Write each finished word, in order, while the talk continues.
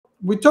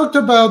we talked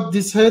about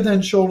this head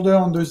and shoulder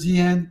on the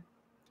ZN.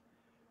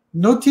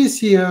 Notice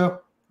here,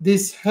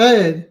 this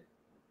head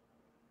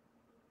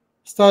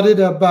started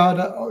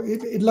about,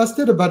 it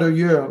lasted about a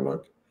year,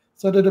 look.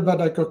 Started about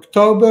like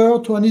October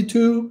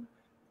 22,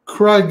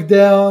 cracked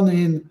down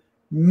in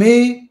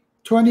May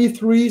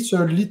 23,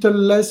 so a little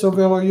less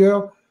over a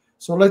year.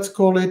 So let's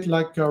call it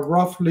like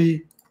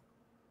roughly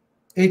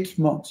 8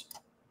 months.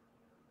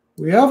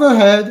 We have a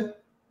head,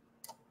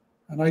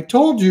 and I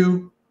told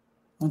you,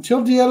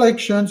 until the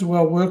elections,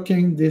 we're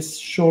working this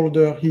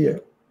shoulder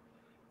here.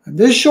 And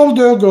this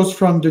shoulder goes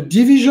from the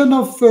division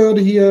of third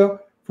here,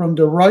 from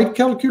the right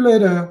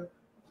calculator,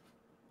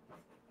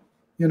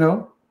 you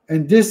know,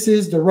 and this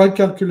is the right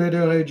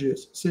calculator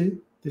edges. See,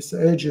 this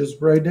edge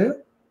is right there,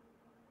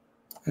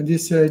 and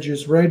this edge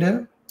is right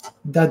there.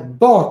 That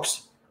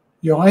box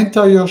your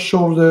entire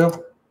shoulder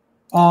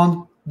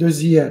on the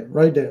ZN,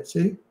 right there,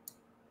 see?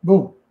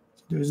 Boom.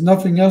 There's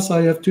nothing else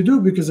I have to do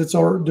because it's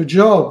the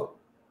job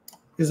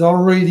is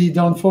already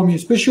done for me,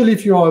 especially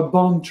if you are a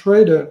bond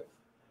trader.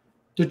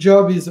 The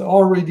job is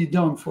already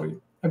done for you.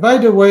 And by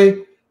the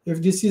way,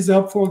 if this is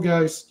helpful,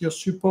 guys, your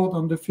support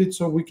on the feed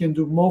so we can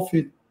do more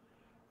feed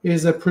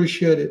is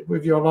appreciated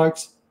with your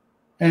likes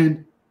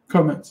and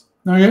comments.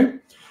 Okay?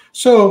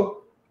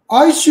 So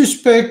I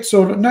suspect,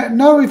 so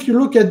now if you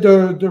look at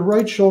the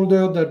right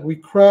shoulder that we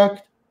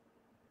cracked,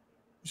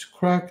 it's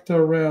cracked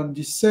around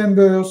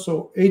December,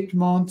 so 8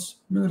 months,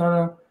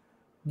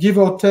 give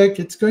or take,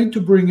 it's going to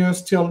bring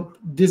us till,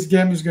 this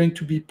game is going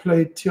to be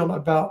played till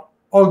about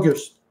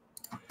August.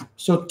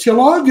 So till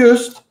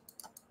August,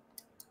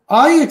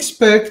 I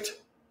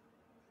expect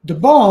the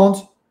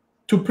bonds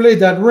to play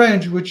that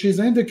range, which is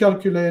in the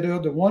calculator,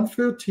 the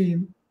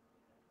 113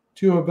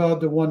 to about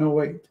the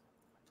 108.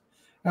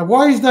 And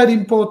why is that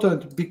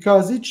important?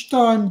 Because each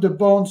time the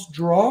bonds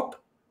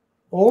drop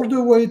all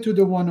the way to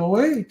the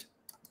 108,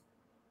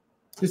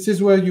 this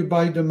is where you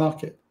buy the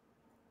market.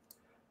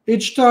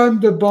 Each time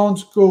the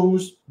bonds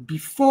goes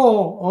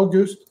before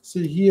August,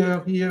 see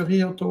here, here,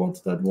 here,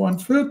 towards that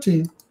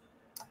 113,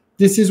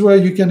 this is where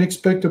you can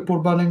expect a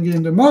pullback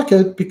in the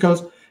market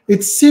because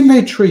it's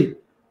symmetry.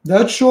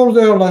 That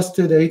shoulder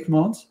lasted 8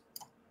 months.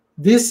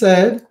 This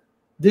head,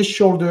 this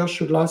shoulder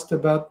should last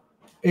about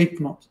 8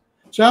 months.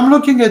 So I'm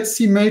looking at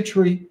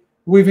symmetry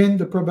within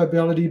the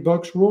probability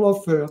box rule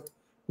of third,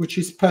 which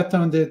is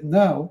patented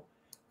now.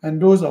 And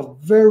those are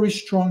very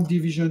strong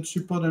division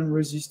support and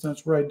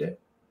resistance right there.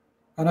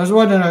 And that's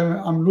what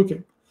I'm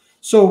looking.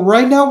 So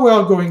right now we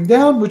are going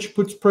down, which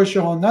puts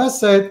pressure on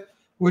asset,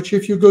 which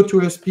if you go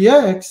to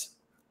SPX,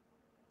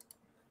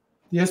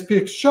 the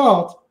SPX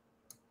chart,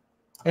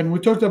 and we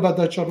talked about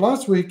that chart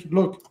last week,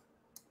 look,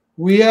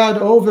 we had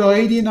over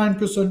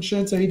 89%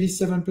 chance,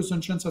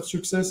 87% chance of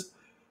success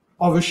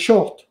of a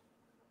short.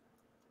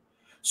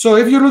 So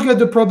if you look at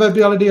the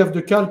probability of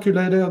the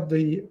calculator,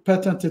 the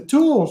patented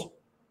tools,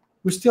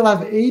 we still have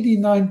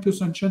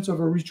 89% chance of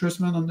a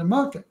retracement on the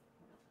market.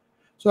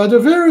 So at the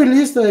very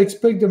least, I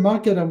expect the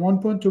market at one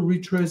point to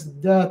retrace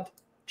that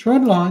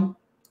trend line,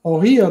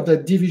 or here,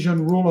 that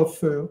division rule of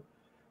third,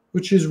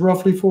 which is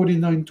roughly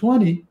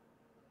 49.20.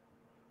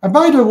 And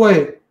by the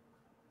way,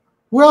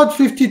 we're at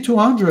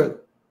 5,200.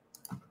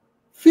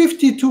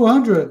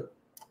 5,200.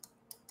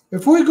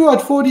 If we go at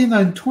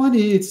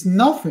 49.20, it's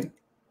nothing.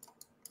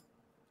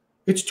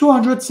 It's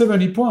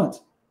 270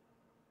 points.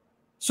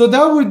 So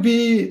that would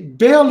be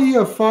barely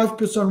a 5%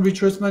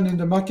 retracement in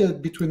the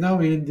market between now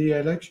and the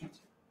elections.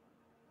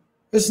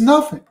 It's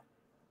nothing.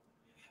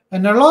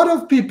 And a lot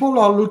of people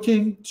are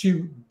looking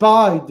to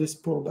buy this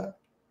pullback.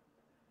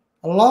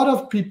 A lot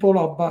of people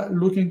are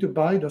looking to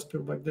buy this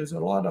pullback. There's a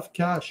lot of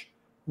cash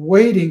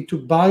waiting to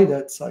buy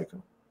that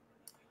cycle.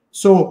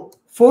 So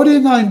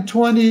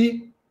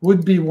 49.20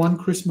 would be one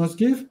Christmas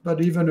gift,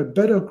 but even a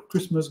better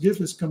Christmas gift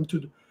is come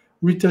to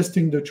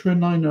retesting the trend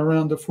line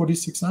around the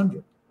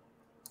 4,600,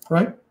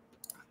 right?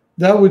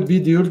 That would be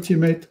the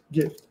ultimate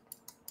gift.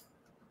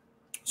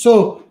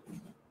 So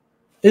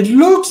it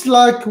looks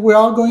like we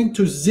are going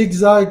to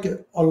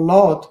zigzag a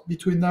lot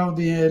between now and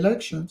the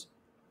elections.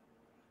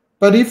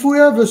 But if we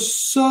have a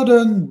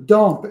sudden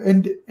dump,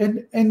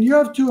 and you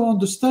have to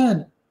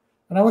understand,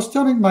 and I was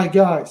telling my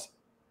guys,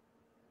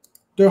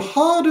 the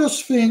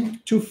hardest thing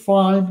to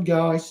find,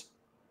 guys,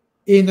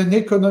 in an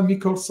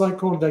economical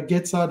cycle that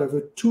gets out of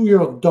a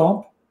 2-year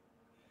dump,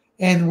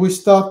 and we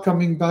start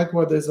coming back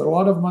where there's a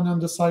lot of money on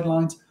the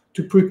sidelines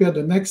to prepare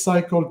the next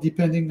cycle,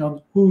 depending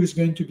on who is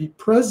going to be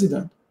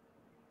president.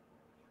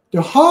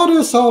 The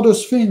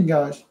hardest thing,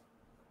 guys,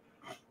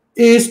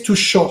 is to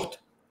short.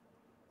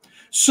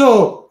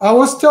 So I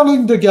was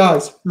telling the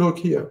guys, look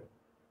here,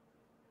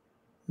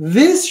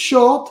 this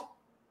short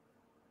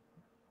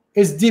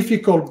is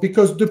difficult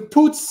because the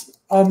puts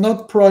are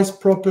not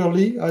priced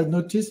properly, I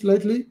noticed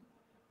lately.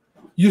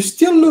 You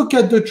still look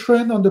at the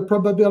trend on the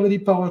probability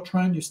power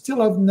trend. You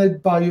still have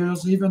net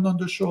buyers, even on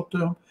the short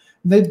term.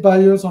 Net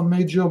buyers on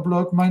major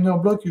block, minor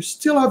block. You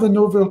still have an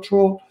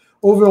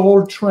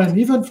overall trend,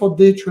 even for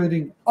day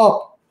trading,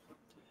 up.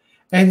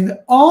 And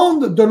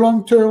on the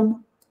long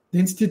term, The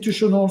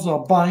institutionals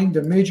are buying.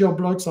 The major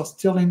blocks are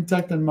still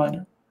intact and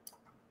minor.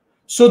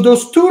 So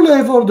those two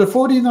levels, the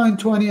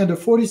 4920 and the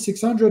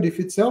 4600, if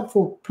it's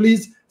helpful,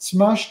 please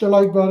smash the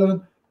like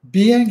button,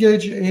 be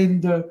engaged in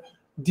the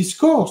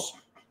discourse.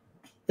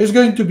 It's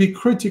going to be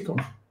critical.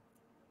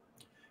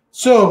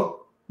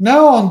 So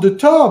now on the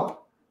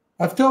top,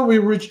 after we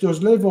reach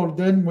those levels,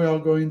 then we are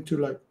going to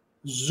like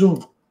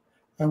zoom.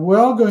 And we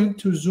are going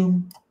to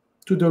zoom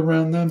to the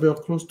round number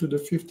close to the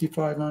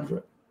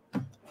 5,500.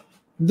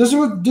 This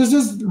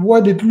is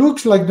what it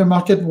looks like the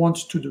market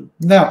wants to do.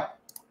 Now,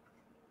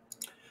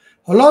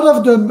 a lot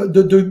of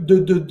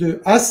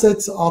the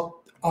assets are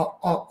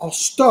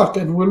stuck,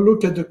 and we'll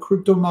look at the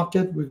crypto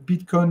market with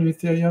Bitcoin,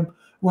 Ethereum,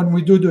 when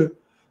we do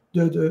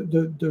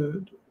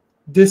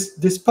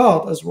this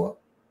part as well.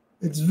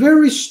 It's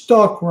very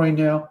stuck right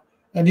now,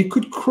 and it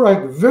could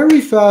crack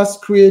very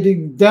fast,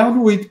 creating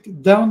down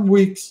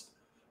weeks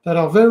that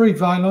are very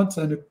violent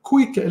and a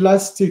quick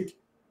elastic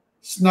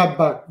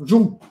snapback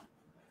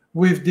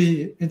with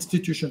the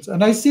institutions.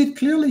 And I see it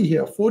clearly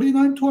here,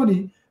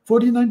 49.20,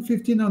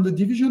 49.15 on the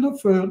division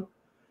of third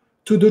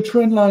to the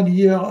trend line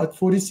here at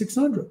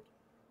 4,600.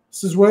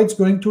 This is where it's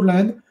going to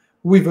land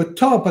with a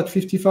top at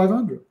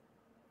 5,500.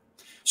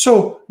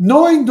 So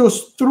knowing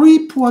those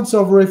 3 points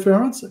of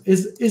reference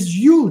is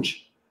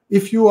huge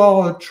if you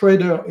are a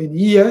trader in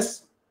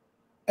ES,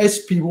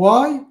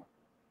 SPY,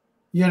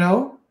 you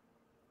know,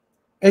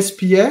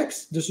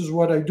 SPX. This is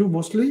what I do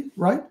mostly,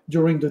 right,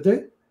 during the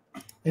day.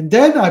 And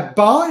then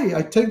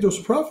I take those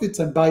profits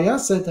and buy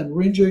assets and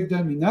reinject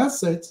them in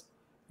assets,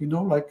 you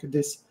know, like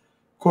this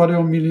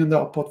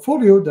 $250,000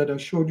 portfolio that I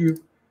showed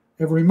you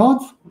every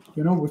month.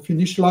 You know, we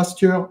finished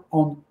last year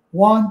on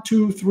 1,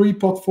 2, 3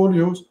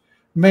 portfolios,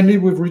 mainly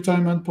with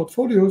retirement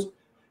portfolios,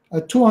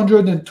 at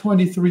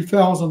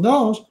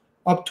 $223,000,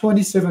 up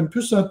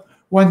 27%,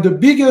 when the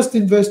biggest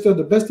investor,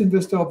 the best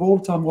investor of all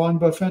time, Warren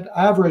Buffett,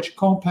 average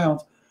compound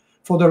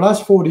for the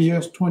last 40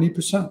 years,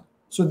 20%.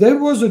 So that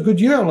was a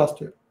good year last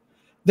year.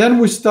 Then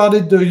we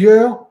started the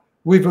year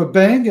with a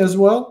bang as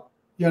well,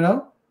 you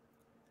know,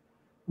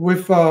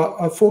 with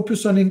a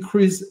 4%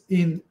 increase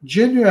in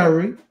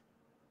January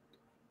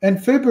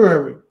and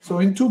February, so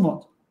in 2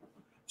 months.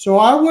 So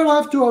I will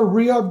have to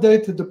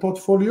re-update the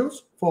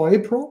portfolios for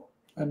April,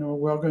 and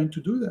we're going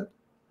to do that.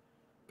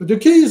 But the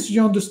key is,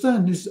 you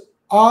understand, is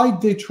I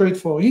day trade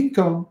for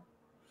income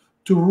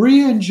to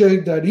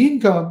re-inject that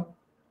income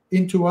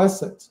into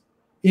assets,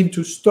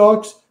 into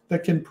stocks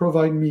that can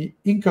provide me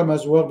income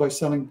as well by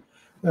selling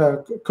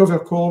cover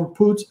call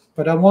puts,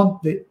 but I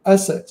want the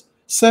assets.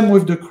 Same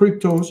with the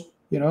cryptos,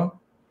 you know,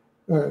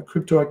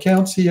 crypto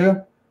accounts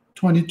here,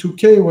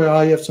 22K, where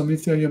I have some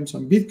Ethereum,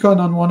 some Bitcoin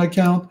on one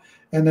account,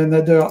 and then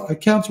other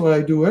accounts where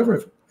I do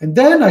everything. And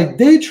then I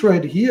day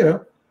trade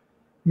here,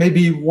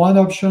 maybe one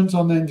options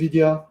on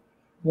NVIDIA,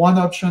 one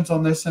options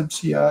on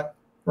SMCI,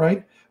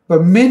 right?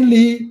 But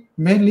mainly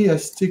I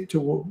stick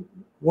to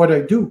what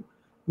I do,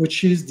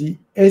 which is the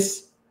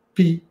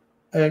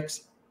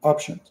SPX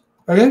options,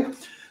 okay?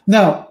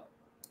 Now,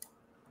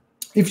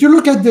 if you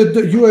look at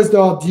the US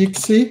dollar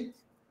DXY,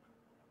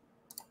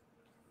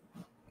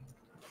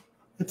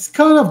 it's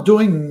kind of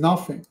doing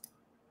nothing.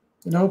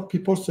 You know,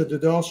 people said the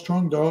dollar is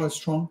strong, dollar is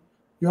strong.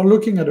 You're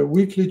looking at a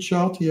weekly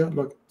chart here.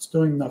 Look, it's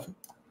doing nothing.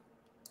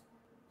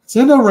 It's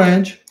in a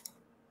range,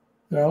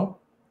 you know,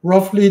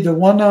 roughly the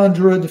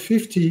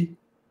 150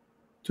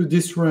 to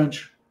this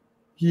range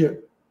here,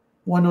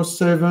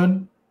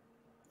 107,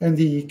 and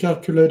the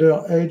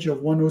calculator edge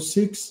of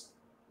 106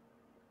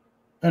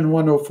 and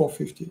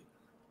 104.50.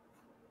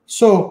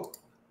 So,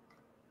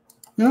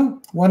 you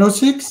know,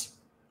 106,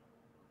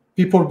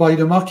 people buy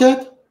the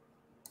market.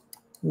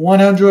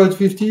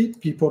 150,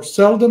 people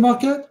sell the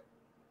market.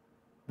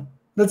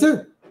 That's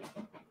it,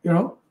 you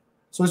know.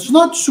 So it's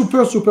not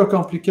super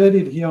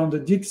complicated here on the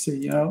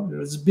DXY, you know.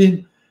 It's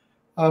been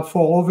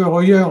for over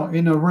a year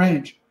in a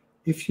range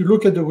if you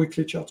look at the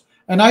weekly charts.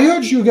 And I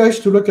urge you guys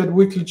to look at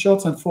weekly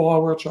charts and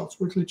 4-hour charts,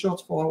 weekly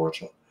charts, 4-hour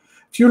charts.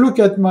 If you look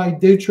at my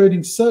day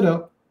trading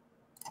setup,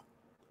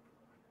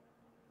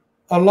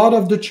 a lot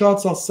of the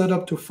charts are set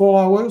up to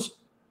 4 hours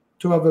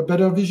to have a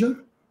better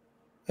vision.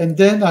 And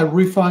then I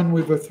refine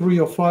with a 3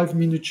 or 5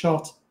 minute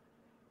chart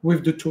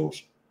with the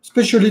tools,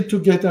 especially to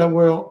get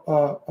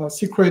our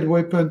secret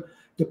weapon,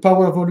 the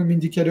power volume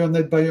indicator,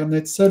 net buyer,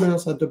 net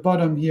sellers at the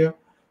bottom here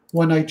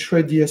when I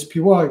trade the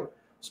SPY.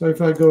 So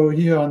if I go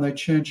here and I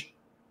change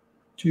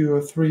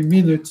to 3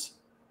 minutes,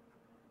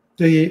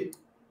 the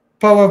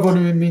power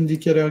volume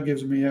indicator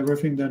gives me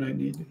everything that I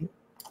need here,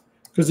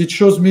 because it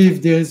shows me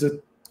if there is a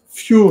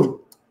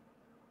fuel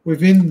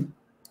within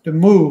the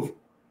move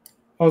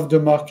of the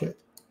market.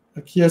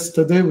 Like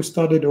yesterday, we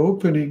started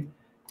opening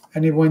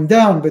and it went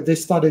down, but they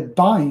started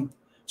buying.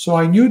 So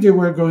I knew they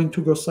were going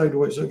to go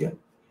sideways again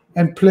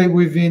and play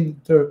within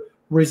the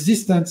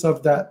resistance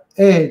of that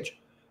edge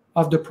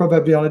of the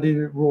probability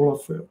rule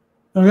of third.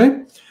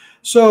 Okay?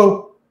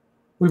 So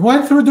we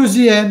went through the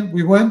ZN,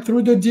 we went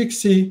through the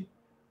DXY,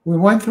 we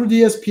went through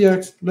the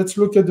SPX. Let's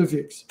look at the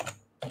VIX.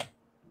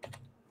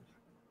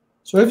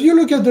 So if you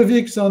look at the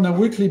VIX on a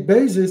weekly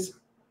basis,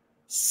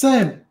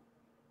 same,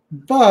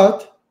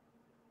 but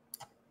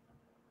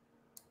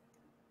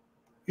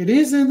it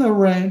is in a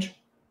range.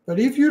 But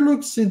if you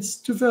look since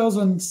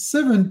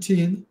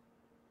 2017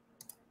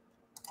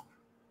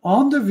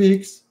 on the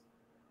VIX,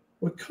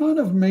 we're kind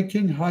of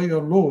making higher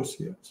lows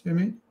here. See what I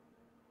mean?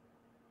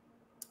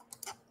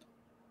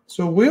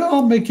 So we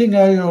are making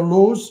higher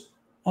lows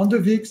on the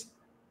VIX.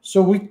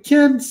 So we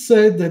can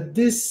say that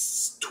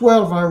this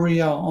 12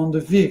 area on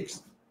the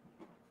VIX,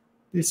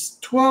 this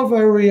 12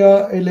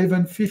 area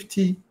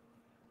 1150,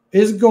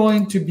 is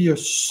going to be a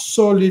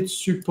solid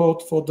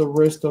support for the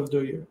rest of the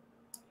year.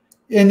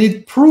 And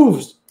it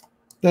proves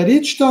that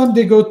each time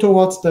they go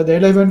towards that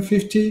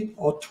 1150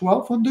 or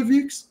 12 on the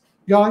VIX,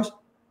 guys,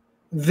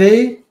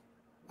 they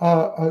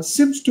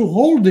seems to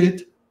hold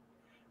it,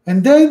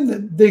 and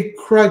then they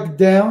crack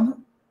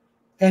down.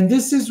 And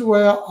this is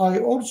where I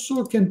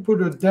also can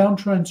put a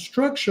downtrend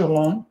structure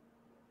line,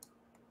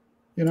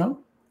 you know,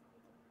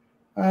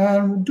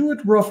 and do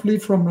it roughly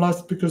from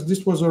last, because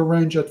this was a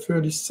range at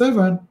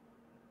 37.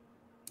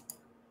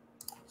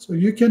 So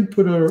you can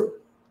put a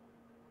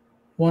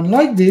one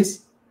like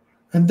this,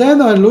 and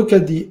then I look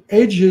at the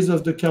edges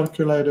of the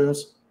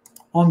calculators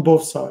on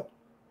both sides.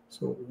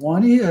 So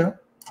one here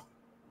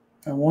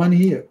and one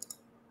here.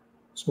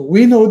 So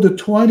we know the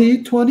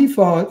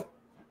 2025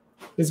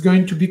 is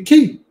going to be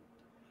key.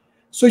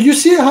 So you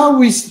see how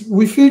we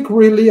think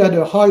really at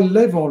a high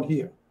level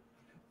here.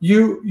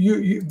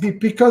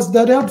 Because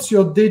that helps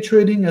your day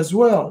trading as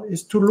well,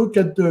 is to look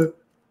at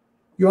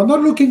you are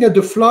not looking at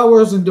the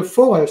flowers in the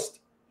forest.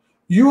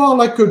 You are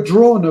like a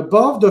drone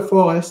above the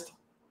forest,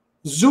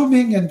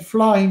 zooming and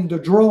flying the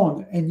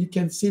drone, and you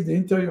can see the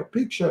interior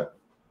picture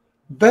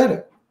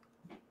better.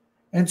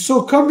 And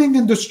so coming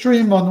in the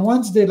stream on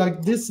Wednesday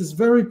like this is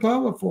very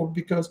powerful,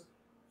 because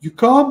you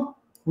come,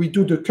 we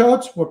do the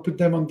cuts, we'll put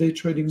them on day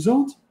trading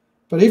zones.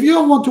 But if you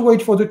don't want to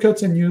wait for the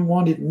cuts and you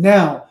want it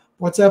now,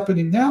 what's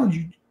happening now,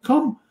 you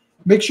come,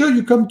 make sure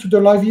you come to the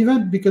live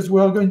event, because we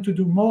are going to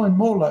do more and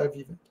more live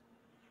event.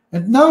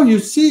 And now you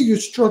see you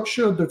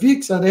structure the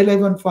VIX at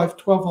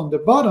 11,512 on the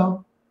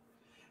bottom,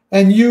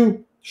 and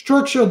you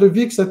structure the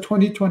VIX at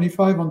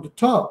 2025 on the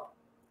top.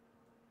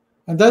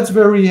 And that's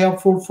very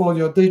helpful for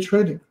your day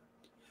trading.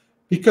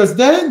 Because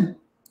then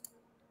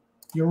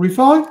you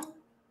refine,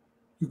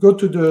 you go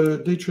to the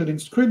day trading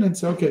screen and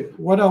say, okay,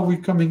 what are we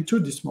coming to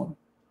this morning?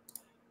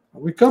 Are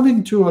we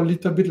coming to a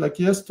little bit like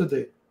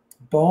yesterday?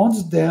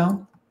 Bonds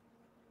down,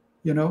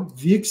 you know,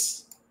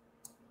 VIX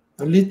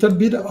a little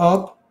bit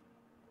up,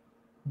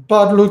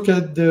 but look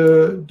at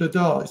the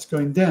dollar, it's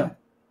going down.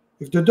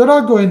 If the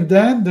dollar going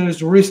down, there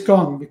is risk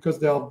on, because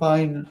they are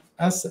buying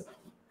asset.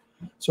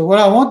 So what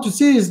I want to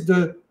see is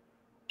the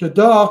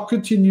dollar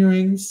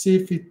continuing, see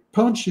if it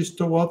punches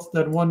towards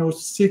that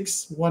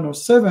 106,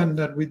 107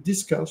 that we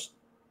discussed,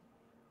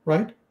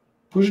 right?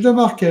 Push the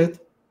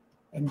market,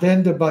 and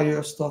then the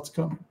buyer starts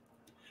coming.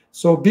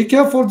 So be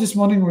careful this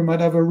morning. We might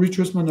have a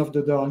retracement of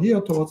the dollar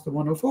here towards the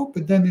 104,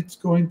 but then it's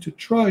going to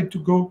try to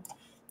go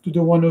to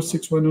the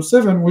 106,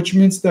 107, which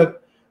means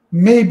that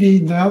maybe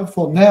now,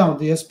 for now,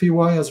 the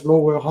SPY has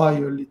lower high a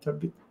little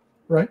bit,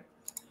 right?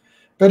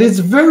 But it's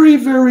very,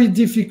 very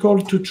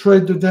difficult to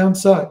trade the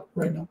downside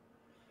right now.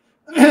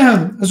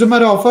 As a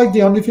matter of fact,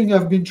 the only thing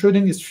I've been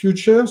trading is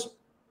futures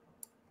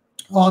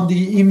on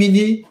the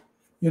E-mini,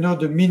 you know,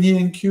 the mini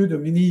NQ, the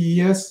mini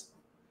ES.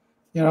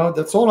 You know,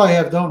 that's all I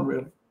have done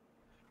really.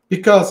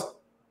 Because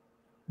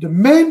the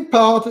main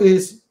part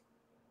is,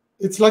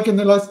 it's like an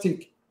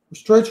elastic. We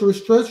stretch, we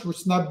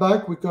snap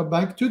back, we go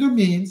back to the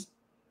means,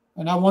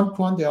 and at one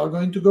point they are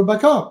going to go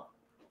back up,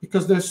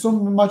 because there's so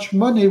much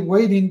money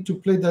waiting to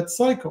play that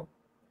cycle.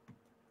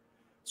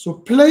 So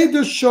play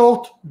the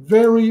short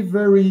very,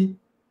 very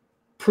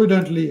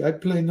prudently. I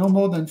play no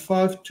more than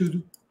 5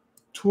 to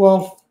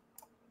 12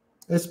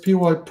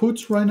 SPY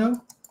puts right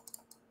now,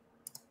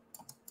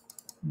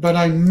 but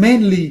I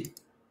mainly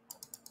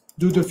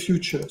do the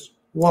futures.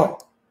 Why?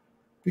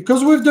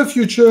 Because with the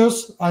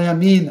futures, I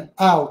am in,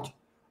 out.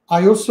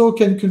 I also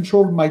can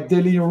control my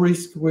daily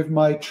risk with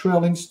my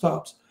trailing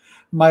stops,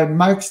 my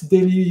max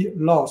daily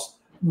loss,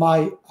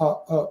 my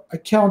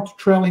account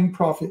trailing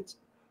profits,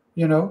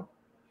 you know.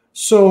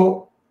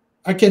 So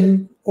I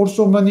can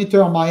also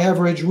monitor my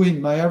average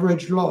win, my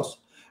average loss,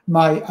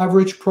 my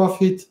average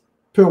profit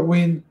per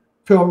win,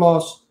 per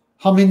loss,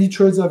 how many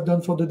trades I've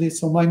done for the day.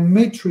 So my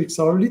metrics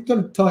are a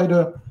little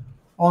tighter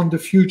on the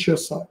future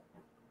side,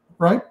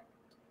 right?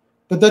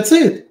 But that's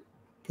it.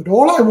 But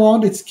all I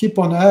want is keep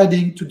on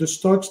adding to the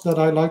stocks that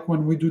I like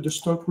when we do the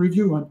stock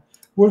review. And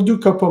we'll do a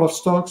couple of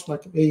stocks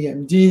like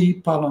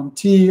AMD,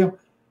 Palantir.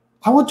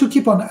 I want to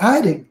keep on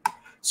adding.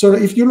 So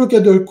if you look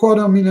at the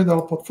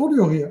 $250,000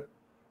 portfolio here,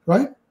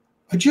 right?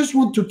 I just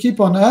want to keep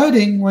on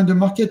adding when the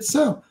market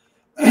sells.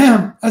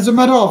 As a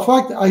matter of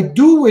fact, I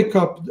do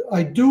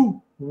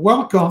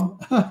welcome,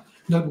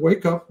 not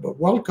wake up, but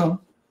welcome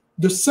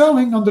the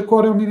selling on the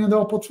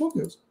 $250,000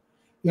 portfolios.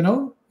 You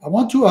know, I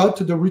want to add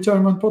to the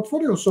retirement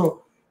portfolio.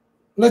 So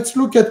let's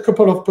look at a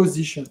couple of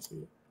positions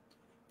here.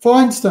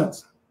 For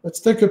instance, let's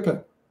take a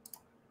pen.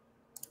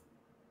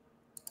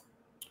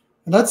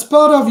 And that's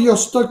part of your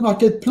stock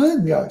market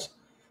plan, guys.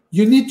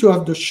 You need to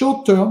have the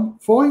short term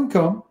for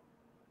income,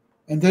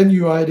 and then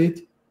you add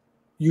it.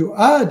 You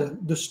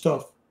add the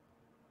stuff,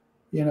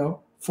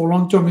 for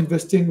long-term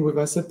investing with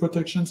asset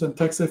protections and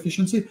tax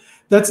efficiency.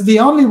 That's the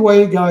only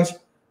way, guys,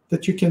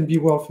 that you can be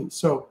wealthy.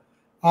 So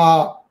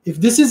if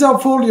this is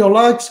helpful, your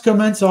likes,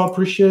 comments are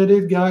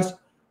appreciated, guys.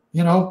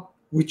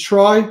 We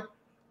try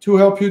to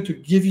help you, to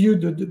give you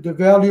the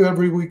value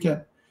every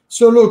weekend.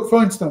 So look,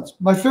 for instance,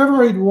 my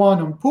favorite one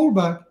on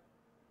pullback,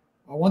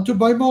 I want to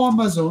buy more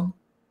Amazon.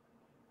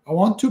 I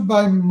want to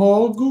buy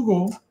more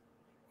Google.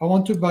 I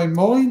want to buy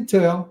more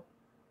Intel,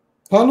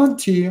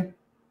 Palantir,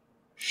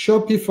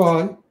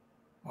 Shopify.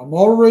 I'm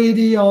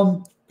already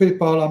on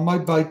PayPal. I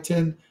might buy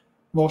 10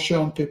 more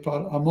shares on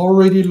PayPal. I'm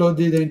already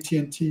loaded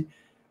AT&T,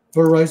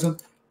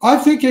 Verizon. I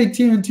think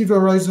AT&T,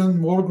 Verizon,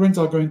 Walgreens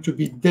are going to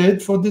be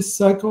dead for this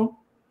cycle.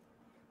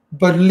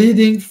 But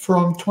leading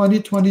from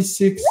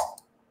 2026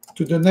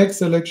 to the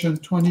next election,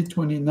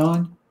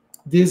 2029,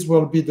 these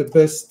will be the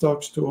best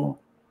stocks to own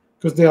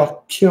because they are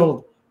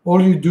killed.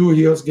 All you do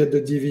here is get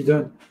the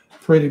dividend,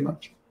 pretty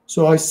much.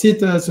 So I see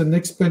it as an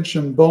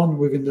expansion bond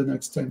within the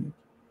next 10 years.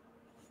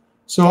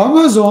 So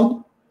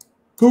Amazon,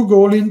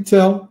 Google,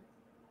 Intel,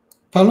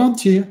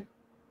 Palantir,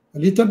 a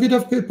little bit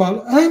of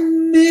PayPal,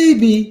 and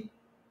maybe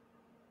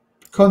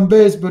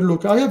Coinbase. But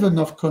look, I have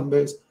enough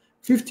Coinbase.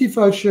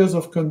 55 shares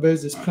of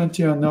Coinbase is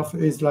plenty enough.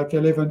 It's like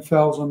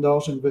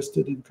 $11,000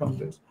 invested in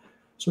Coinbase.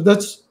 So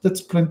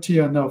that's plenty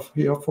enough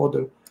here for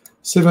the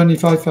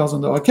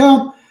 $75,000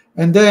 account.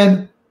 And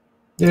then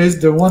there's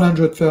the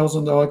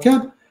 $100,000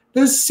 account.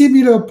 There's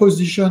similar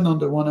position on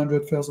the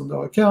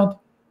 $100,000 account,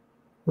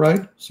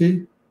 right?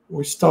 See,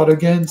 we start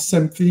again,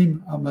 same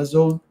theme,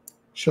 Amazon,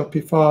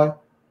 Shopify,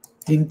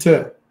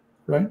 Intel,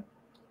 right?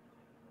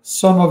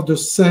 Some of the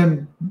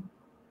same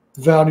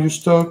value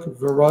stock,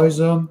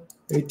 Verizon,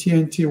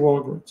 AT&T,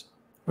 Walgreens,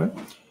 right?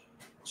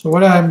 So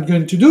what I'm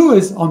going to do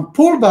is on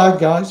pullback,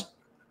 guys,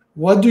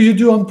 what do you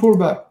do on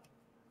pullback?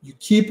 You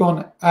keep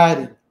on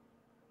adding,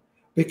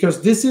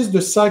 because this is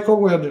the cycle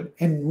we're in.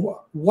 And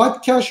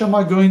what cash am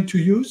I going to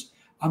use?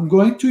 I'm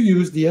going to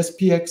use the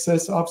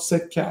SPXS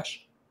offset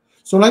cash.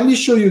 So let me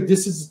show you.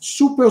 This is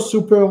super,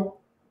 super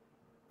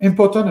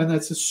important, and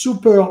it's a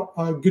super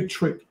good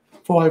trick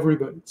for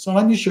everybody. So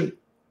let me show you.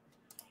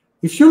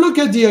 If you look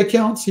at the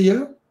accounts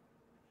here,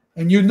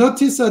 and you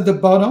notice at the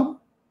bottom,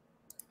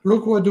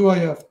 look, what do I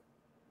have?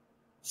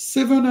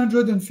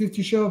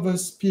 750 shares of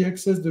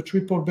SPXS, the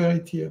triple bear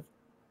ETF.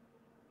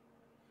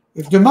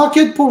 If the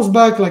market pulls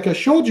back like I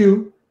showed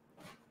you,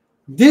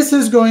 this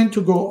is going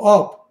to go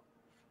up.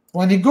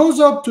 When it goes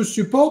up to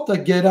support, I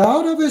get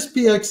out of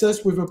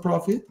SPXS with a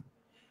profit.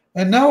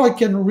 And now I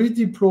can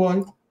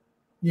redeploy,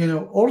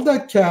 all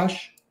that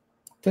cash,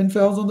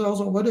 $10,000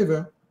 or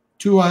whatever,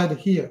 to add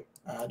here.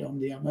 Add on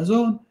the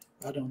Amazon,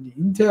 add on the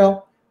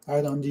Intel,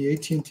 add on the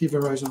AT&T,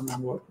 Verizon,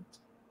 and Walgreens.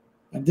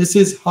 And this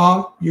is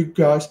how you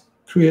guys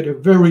create a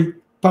very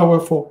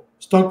powerful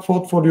stock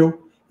portfolio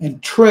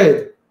and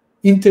trade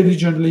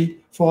intelligently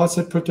for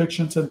asset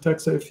protections and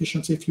tax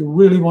efficiency if you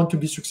really want to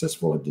be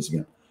successful at this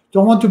game.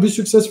 Don't want to be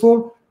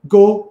successful?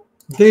 Go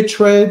day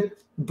trade,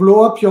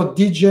 blow up your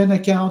DGen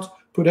account,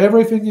 put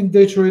everything in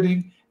day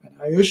trading, and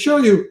I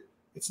assure you,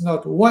 it's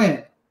not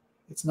when,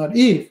 it's not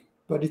if,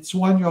 but it's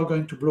when you're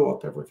going to blow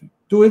up everything.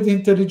 Do it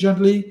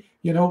intelligently.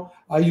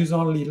 I use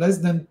only less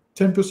than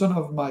 10%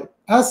 of my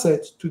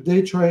assets to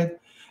day trade.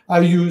 I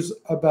use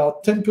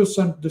about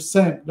 10% the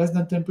same, less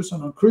than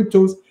 10% on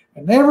cryptos,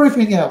 and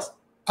everything else,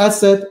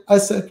 asset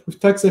with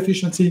tax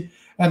efficiency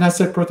and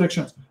asset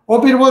protections.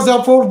 Hope it was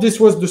helpful. This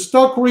was the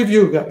stock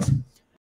review, guys.